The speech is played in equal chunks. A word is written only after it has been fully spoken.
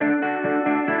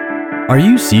Are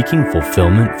you seeking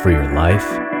fulfillment for your life?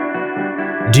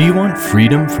 Do you want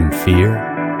freedom from fear?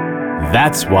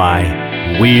 That's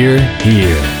why we're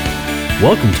here.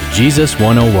 Welcome to Jesus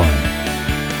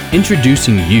 101,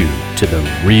 introducing you to the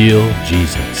real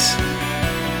Jesus.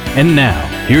 And now,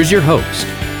 here's your host,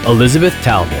 Elizabeth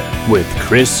Talbot with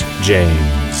Chris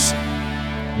James.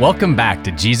 Welcome back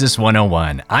to Jesus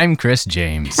 101. I'm Chris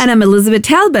James. And I'm Elizabeth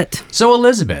Talbot. So,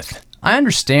 Elizabeth, I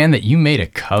understand that you made a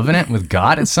covenant with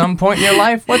God at some point in your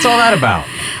life. What's all that about?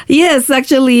 Yes,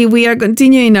 actually, we are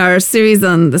continuing our series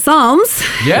on the Psalms.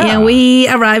 Yeah. And we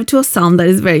arrived to a psalm that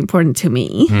is very important to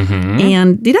me. Mm-hmm.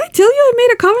 And did I tell you I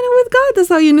made a covenant with God? That's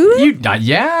how you knew that?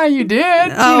 Yeah, you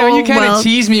did. Oh, you kind of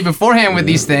tease me beforehand with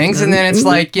these things, and then it's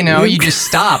like, you just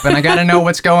stop, and I got to know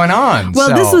what's going on.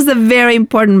 Well, this was a very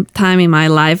important time in my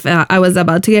life. I was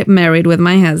about to get married with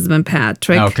my husband,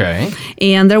 Patrick. Okay.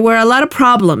 And there were a lot of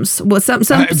problems. Well, some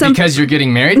because you're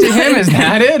getting married to him? Is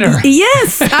that it? Or?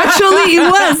 Yes, actually, it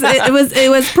was. It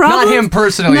was problems. Not him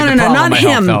personally. No, not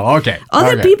him. Okay.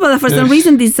 Other people that for some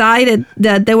reason decided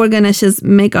that they were gonna just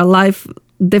make our life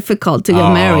difficult to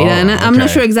get married, and I'm not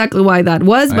sure exactly why that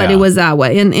was, but it was that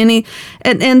way.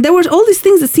 And there were all these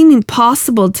things that seemed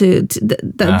impossible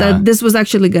that this was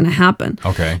actually going to happen.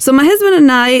 Okay. So my husband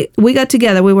and I, we got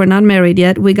together. We were not married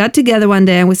yet. We got together one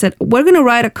day and we said, we're going to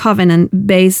write a covenant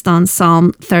based on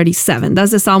Psalm 37.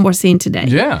 That's the psalm we're seeing today.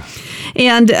 Yeah.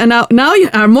 And now you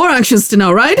are more anxious to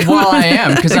know, right? Well, I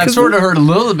am, because I've sort of heard a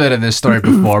little bit of this story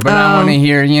before, but I want to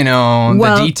hear,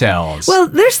 the details. Well,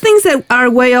 there's things that are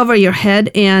way over your head,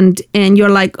 and you're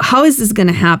like, how is this going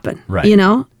to happen? Right.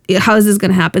 How is this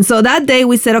going to happen? So that day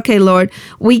we said, okay, Lord,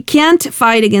 we can't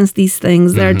fight against these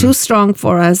things. They're too strong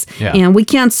for us, and we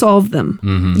can't solve them,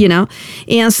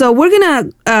 And so we're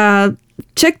going to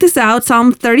check this out,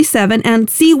 Psalm 37, and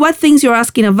see what things you're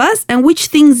asking of us and which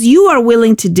things you are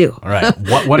willing to do. All right.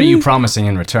 What are you promising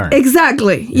in return?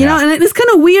 Exactly. And it's kind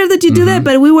of weird that you do that,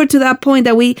 but we were to that point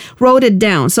that we wrote it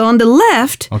down. So on the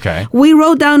left, we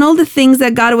wrote down all the things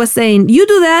that God was saying, you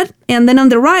do that. And then on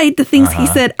the right, the things he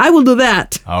said, I will do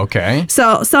that. Okay.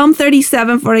 So Psalm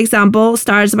 37, for example,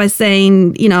 starts by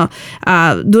saying, do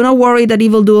not worry that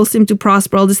evildoers seem to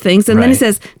prosper, all these things. And then it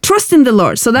says, trust in the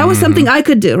Lord. So that was something I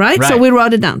could do, right? So we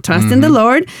wrote it down. Trust in the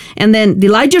Lord. And then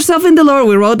delight yourself in the Lord.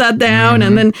 We wrote that down.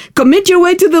 And then commit your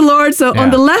way to the Lord. So on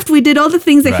the left, we did all the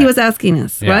things that he was asking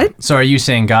us, right? So are you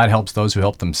saying God helps those who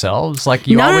help themselves? Like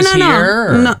you always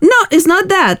hear? No, it's not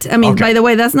that. I mean, by the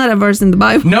way, that's not a verse in the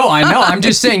Bible. No, I know. I'm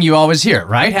just saying you always hear it,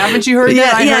 right? Haven't you heard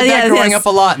that? I heard that growing up a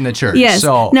lot in the church. Yes.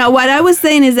 So. Now, what I was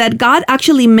saying is that God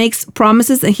actually makes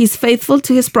promises and he's faithful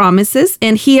to his promises.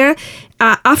 And here,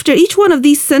 after each one of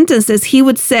these sentences, he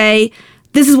would say,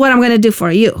 this is what I'm going to do for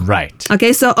you. Right.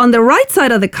 Okay, so on the right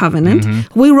side of the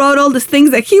covenant, we wrote all the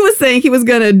things that he was saying he was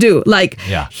going to do. Like,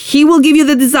 he will give you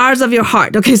the desires of your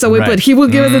heart. Okay, so we put, he will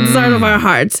give us the desires of our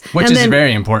hearts. Which is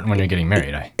very important when you're getting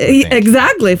married, I think.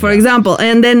 Exactly, for example.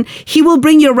 And then he will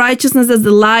bring your righteousness as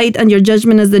the light and your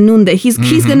judgment as the noonday. He's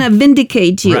going to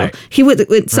vindicate you. Right. He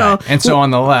would. So And so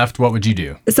on the left, what would you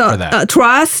do for that?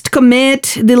 Trust,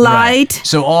 commit, delight. Right.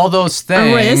 So all those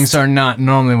things are not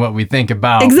normally what we think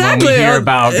about exactly. when we hear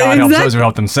about God helps those who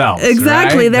help themselves.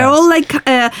 Exactly. Right? They're all like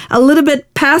a little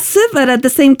bit passive, but at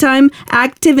the same time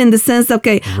active in the sense,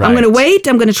 okay, I'm going to wait,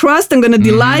 I'm going to trust, I'm going to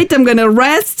delight, I'm going to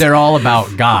rest. They're all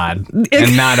about God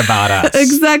and not about us.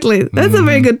 Exactly. That's a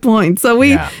very good point. So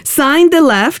we signed the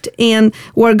left, and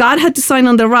where God had to sign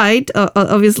on the right,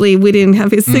 obviously we didn't have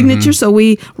his signature, so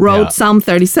we wrote Psalm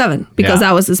 37 because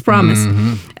that was his promise.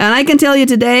 And I can tell you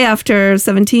today, after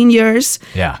 17 years,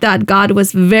 that God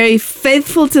was very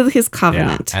faithful to his covenant.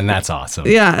 And that's awesome.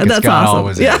 Yeah, that's God awesome.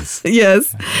 Always is.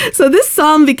 Yes. So this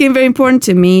psalm became very important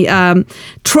to me.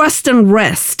 Trust and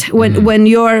rest when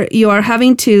you're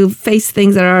having to face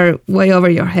things that are way over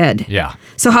your head. Yeah.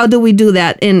 So how do we do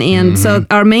that? And so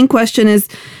our main question is,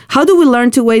 how do we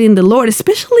learn to wait in the Lord,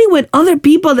 especially with other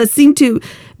people that seem to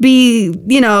be,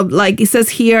 like it says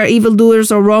here,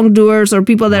 evildoers or wrongdoers or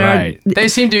people that are... They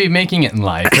seem to be making it in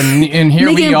life. And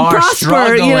here we are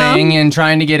struggling and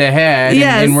trying to get ahead.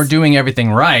 And we're doing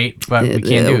everything right, but we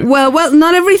can't do it. Well,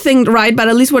 not everything right, but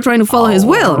at least we're trying to follow his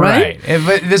will, right?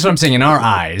 But this is what I'm saying, in our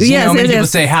eyes. Many people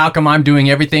say, how come I'm doing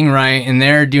everything right and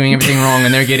they're doing everything wrong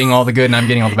and they're getting all the good and I'm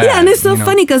getting all the bad? Yeah, and it's so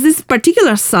funny because this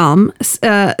particular psalm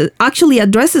actually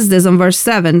addresses this on verse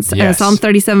 7. Psalm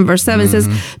 37, verse 7 says,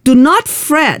 do not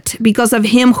fret because of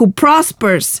him who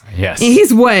prospers in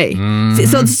his way.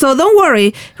 So don't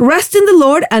worry. Rest in the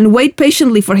Lord and wait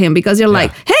patiently for him, because you're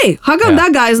like, hey, how come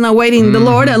that guy is not waiting the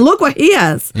Lord and look what he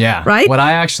has? Yeah. Right? What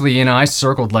I actually, I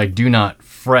circled like do not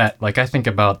fret, like I think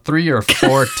about 3 or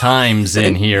 4 times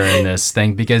in here in this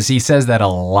thing, because he says that a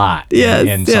lot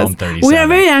in Psalm 37. We are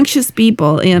very anxious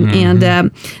people, and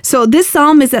so this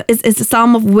psalm is a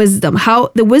psalm of wisdom.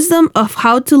 The wisdom of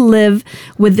how to live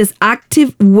with this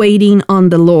active waiting on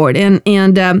the Lord, and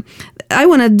I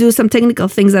want to do some technical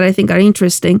things that I think are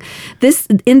interesting. This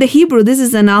in the Hebrew, this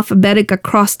is an alphabetic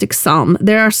acrostic psalm.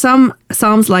 There are some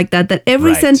psalms like that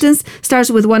every sentence starts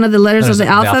with one of the letters of the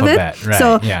alphabet. Right.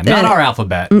 So not our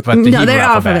alphabet, but the Hebrew their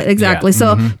alphabet exactly. Yeah.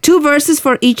 So 2 verses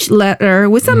for each letter,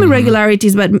 with some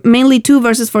irregularities, but mainly 2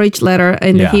 verses for each letter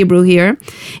in the Hebrew here.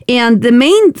 And the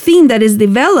main theme that is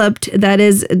developed, that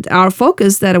is our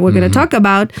focus that we're going to talk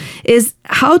about, is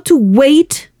how to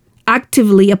wait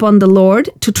actively upon the Lord,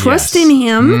 to trust in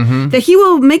Him, that He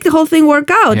will make the whole thing work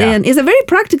out. And it's a very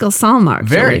practical psalm,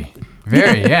 actually.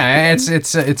 Very, yeah.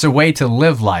 It's a way to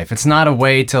live life. It's not a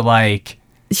way to like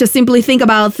just simply think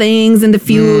about things in the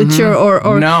future,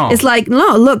 or no. It's like,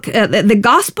 no, look, the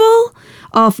gospel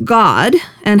of God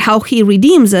and how He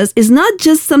redeems us is not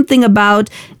just something about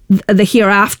the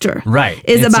hereafter. Right.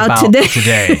 It's about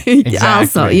today.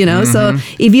 Exactly. Also, so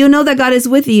if you know that God is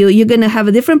with you, you're going to have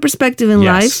a different perspective in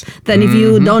life than if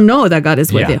you don't know that God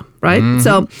is with you, right?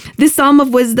 So this Psalm of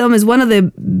Wisdom is one of the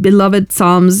beloved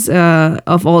Psalms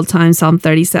of all time, Psalm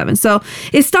 37. So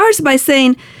it starts by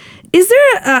saying, is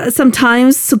there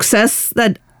sometimes success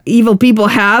that evil people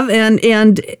have,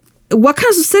 and what kind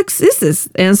of success is this?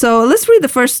 And so let's read the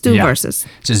first 2 verses.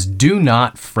 It says, "Do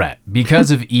not fret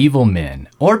because of evil men,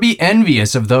 or be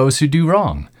envious of those who do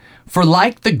wrong. For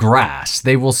like the grass,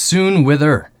 they will soon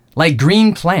wither. Like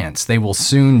green plants, they will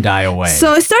soon die away."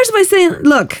 So it starts by saying,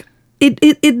 look,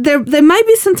 there might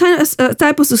be some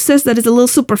type of success that is a little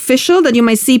superficial, that you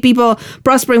might see people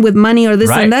prospering with money or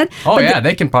this and that. Oh, but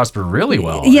they can prosper really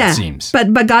well, it seems.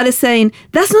 But God is saying,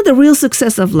 that's not the real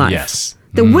success of life. Yes.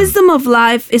 The wisdom of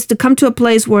life is to come to a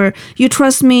place where you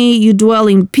trust me, you dwell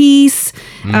in peace,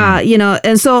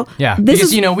 and so... Yeah,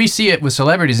 because, we see it with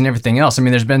celebrities and everything else. I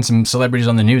mean, there's been some celebrities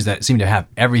on the news that seem to have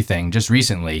everything just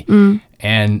recently,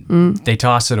 and they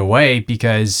toss it away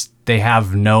because they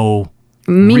have no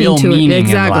real meaning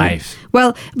in life.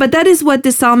 Well, but that is what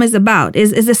this psalm is about,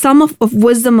 is a psalm of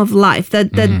wisdom of life,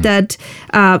 that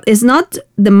is not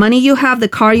the money you have, the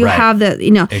car you have,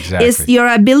 Exactly. Is your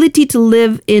ability to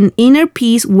live in inner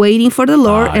peace, waiting for the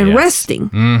Lord and resting.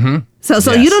 Mm-hmm.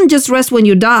 So you don't just rest when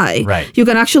you die. Right. You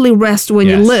can actually rest when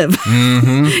you live.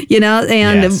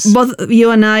 And both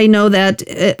you and I know that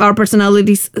our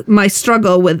personalities might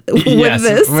struggle with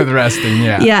this. With resting,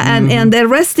 and the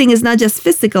resting is not just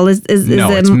physical,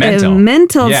 it's mental.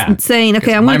 Mental saying,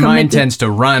 okay, I'm going to my mind tends to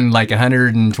run like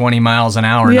 120 miles an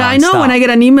hour. Yeah, I know when I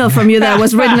get an email from you that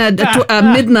was written at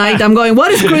midnight, I'm going,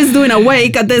 what is Chris doing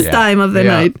awake at this time of the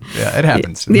night? Yeah, it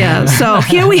happens. Yeah, so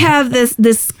here we have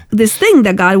this thing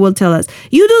that God will tell us.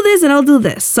 You do this and I'll do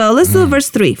this. So let's do verse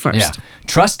 3 first. Yeah.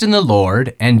 Trust in the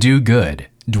Lord and do good.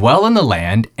 Dwell in the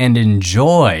land and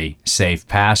enjoy safe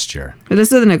pasture. Let's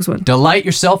do the next one. Delight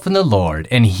yourself in the Lord,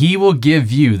 and He will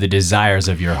give you the desires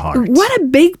of your heart. What a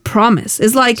big promise.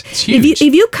 It's like, it's huge.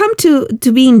 if you come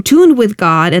to be in tune with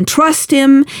God and trust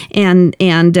Him and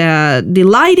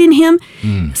delight in Him,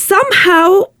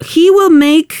 somehow He will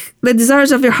make the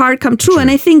desires of your heart come true.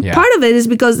 And I think part of it is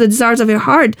because the desires of your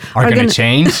heart are going to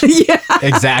change.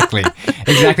 Exactly.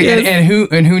 Yes.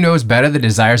 And who knows better the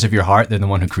desires of your heart than the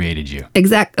one who created you?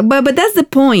 Exactly. But that's the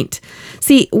point.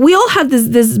 See, we all have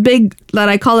this big, that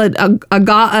I call it a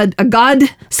God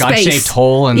space. God-shaped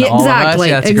hole in all of us.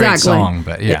 Yeah, that's a great song,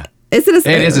 but yeah. It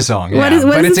is a song, yeah.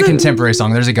 But it's a contemporary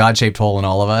song. There's a God-shaped hole in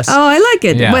all of us. Oh, I like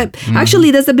it. Yeah. But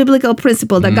actually, that's a biblical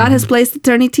principle that God has placed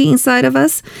eternity inside of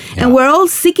us. Yeah. And we're all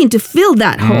seeking to fill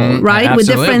that hole, right? Absolutely. With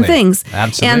different things.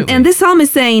 Absolutely. And this psalm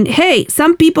is saying, hey,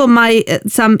 some people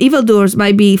some evildoers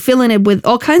might be filling it with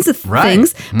all kinds of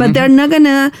things, but they're not going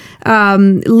to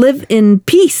live in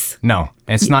peace. No.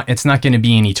 It's not going to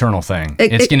be an eternal thing.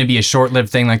 It's going to be a short-lived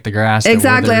thing like the grass.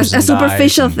 Exactly, a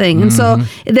superficial thing. And so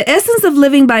the essence of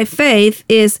living by faith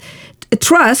is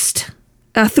trust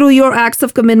through your acts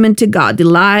of commitment to God.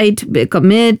 Delight,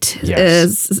 commit,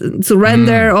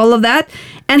 surrender, all of that.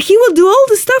 And He will do all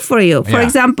the stuff for you. For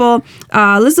example,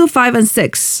 let's do 5 and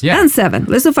 6 and 7.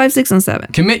 Let's do 5, 6, and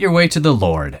 7. Commit your way to the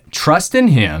Lord. Trust in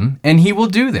Him, and He will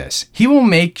do this. He will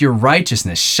make your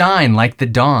righteousness shine like the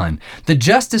dawn, the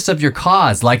justice of your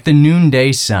cause like the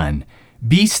noonday sun.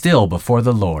 Be still before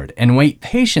the Lord, and wait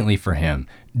patiently for Him.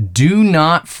 Do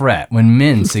not fret when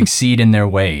men succeed in their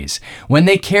ways, when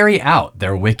they carry out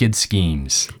their wicked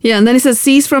schemes. Yeah, and then it says,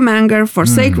 cease from anger,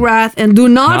 forsake wrath, and do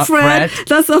not fret.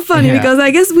 That's so funny because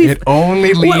I guess it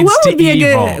only leads to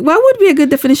evil. What would be a good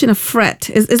definition of fret?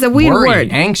 Is a weird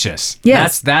word. Anxious.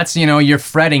 Yes. That's you're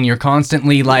fretting. You're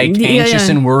constantly like anxious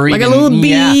and worried. Like a little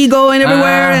bee going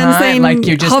everywhere and saying, like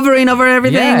you're just hovering over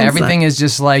everything. Yeah, everything is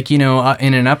just like, in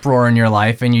an uproar in your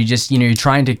life, and you just, you're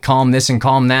trying to calm this and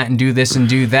calm that and do this and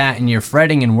do that, and you're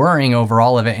fretting and worrying over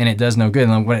all of it, and it does no good.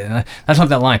 That's not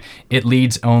that line. It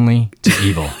leads only to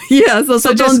evil. Yeah,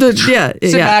 so don't do it. Yeah,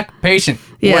 sit back, patient,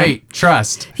 wait,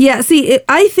 trust. Yeah, see,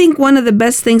 I think one of the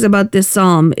best things about this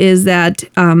psalm is that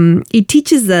it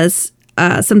teaches us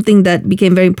something that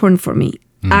became very important for me: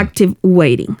 active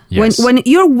waiting. Yes. When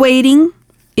you're waiting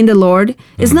in the Lord,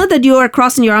 it's not that you are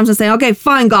crossing your arms and saying, okay,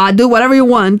 fine, God, do whatever you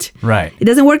want. Right. It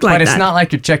doesn't work like that. But it's not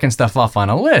like you're checking stuff off on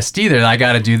a list either. I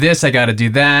got to do this, I got to do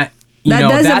that.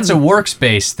 That's a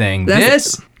workspace thing.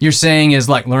 This, you're saying, is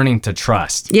like learning to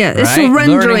trust. Yeah, it's right?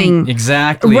 surrendering.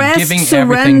 Exactly. Rest, giving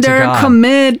surrender, everything to God.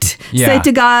 Commit, say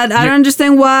to God, I don't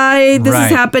understand why this is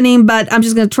happening, but I'm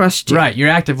just going to trust you. Right. You're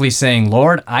actively saying,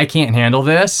 Lord, I can't handle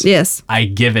this. Yes. I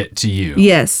give it to you.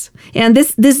 Yes. And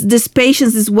this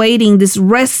patience, this waiting, this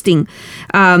resting,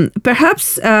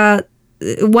 perhaps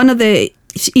one of the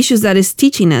issues that is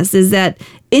teaching us is that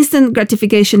instant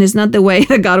gratification is not the way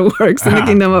that God works in the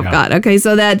kingdom of God. Okay,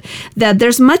 so that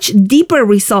there's much deeper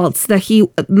results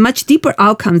much deeper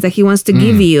outcomes that He wants to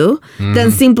give you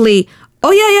than simply,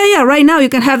 oh yeah, right now you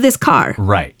can have this car.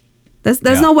 Right. That's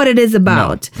not what it is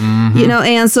about. No.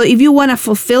 And so if you want a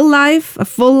fulfilled life, a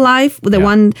full life, the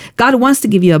one God wants to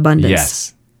give you abundance.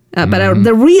 Yes. But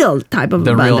the real type of abundance.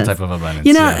 The real type of abundance.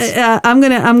 Yes. I'm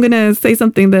gonna say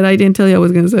something that I didn't tell you I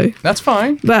was gonna say. That's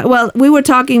fine. But we were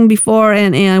talking before,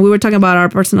 and we were talking about our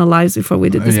personal lives before we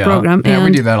did this program. Yeah,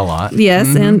 we do that a lot.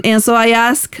 Yes, and so I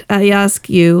ask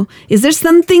you, is there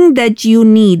something that you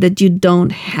need that you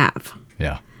don't have?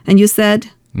 Yeah. And you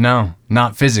said, no,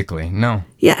 not physically. No.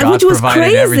 Yeah, God which was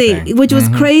crazy. Everything. Which was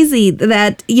crazy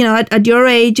that at your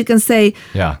age you can say,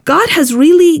 God has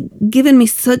really given me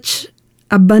such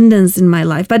abundance in my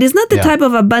life, but it's not the type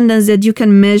of abundance that you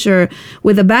can measure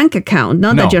with a bank account.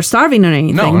 Not that you're starving or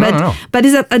anything, but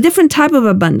it's a different type of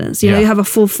abundance. You know, you have a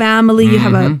full family, you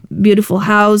have a beautiful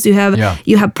house, you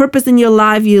have purpose in your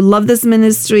life, you love this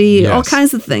ministry, all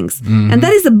kinds of things, and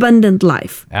that is abundant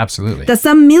life. Absolutely. That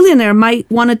some millionaire might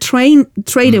want to trade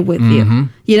it with you.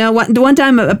 You know, one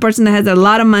time a person that has a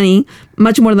lot of money,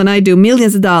 much more than I do,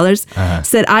 millions of dollars,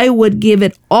 said, "I would give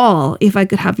it all if I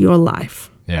could have your life."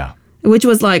 Yeah. Which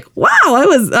was like, wow,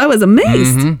 I was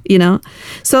amazed, you know.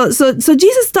 So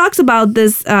Jesus talks about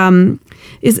this.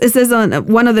 It says on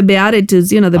one of the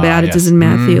Beatitudes, the Beatitudes in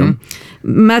Matthew.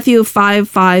 Matthew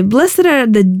 5:5. Blessed are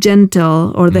the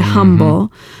gentle or the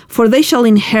humble, for they shall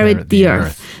inherit the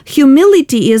earth.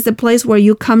 Humility is the place where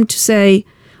you come to say,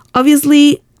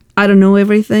 obviously, I don't know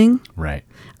everything. Right.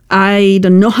 I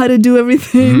don't know how to do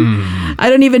everything. I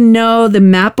don't even know the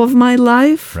map of my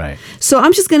life. Right. So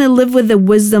I'm just going to live with the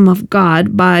wisdom of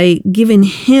God by giving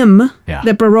Him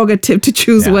the prerogative to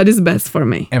choose what is best for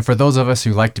me. And for those of us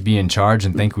who like to be in charge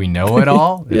and think we know it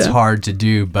all, it's hard to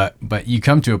do. But you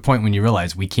come to a point when you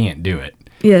realize we can't do it.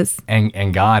 Yes.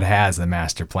 And God has the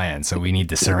master plan, so we need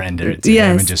to surrender it to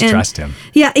Him and just trust Him.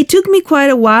 Yeah, it took me quite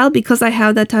a while because I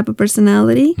have that type of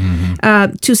personality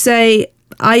to say,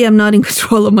 I am not in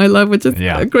control of my life, which is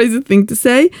a crazy thing to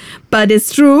say, but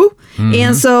it's true.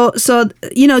 And so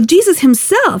Jesus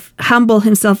Himself humbled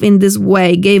Himself in this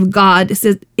way, gave God,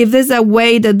 said, if there's a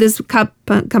way that this cup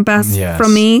can pass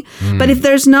from me, but if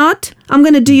there's not, I'm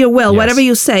going to do your will, whatever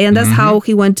you say. And that's how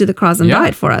He went to the cross and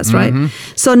died for us, right?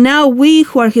 So now we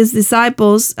who are His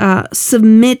disciples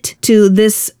submit to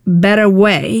this better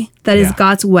way that is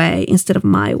God's way instead of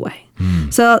my way.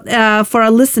 So for our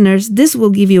listeners, this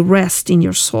will give you rest in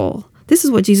your soul. This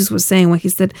is what Jesus was saying when He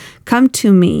said, come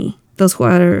to me, those who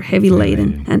are heavy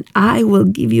laden, and I will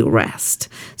give you rest.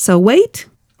 So wait,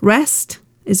 rest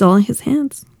is all in His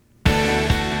hands.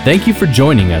 Thank you for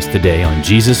joining us today on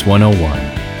Jesus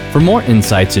 101. For more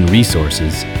insights and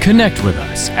resources, connect with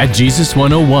us at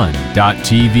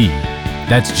Jesus101.tv.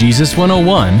 That's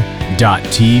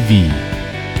Jesus101.tv.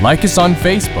 Like us on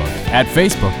Facebook at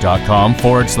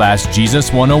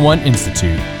facebook.com/Jesus101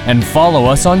 Institute and follow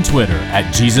us on Twitter at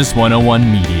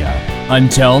Jesus101 Media.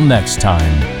 Until next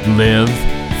time, live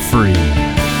free.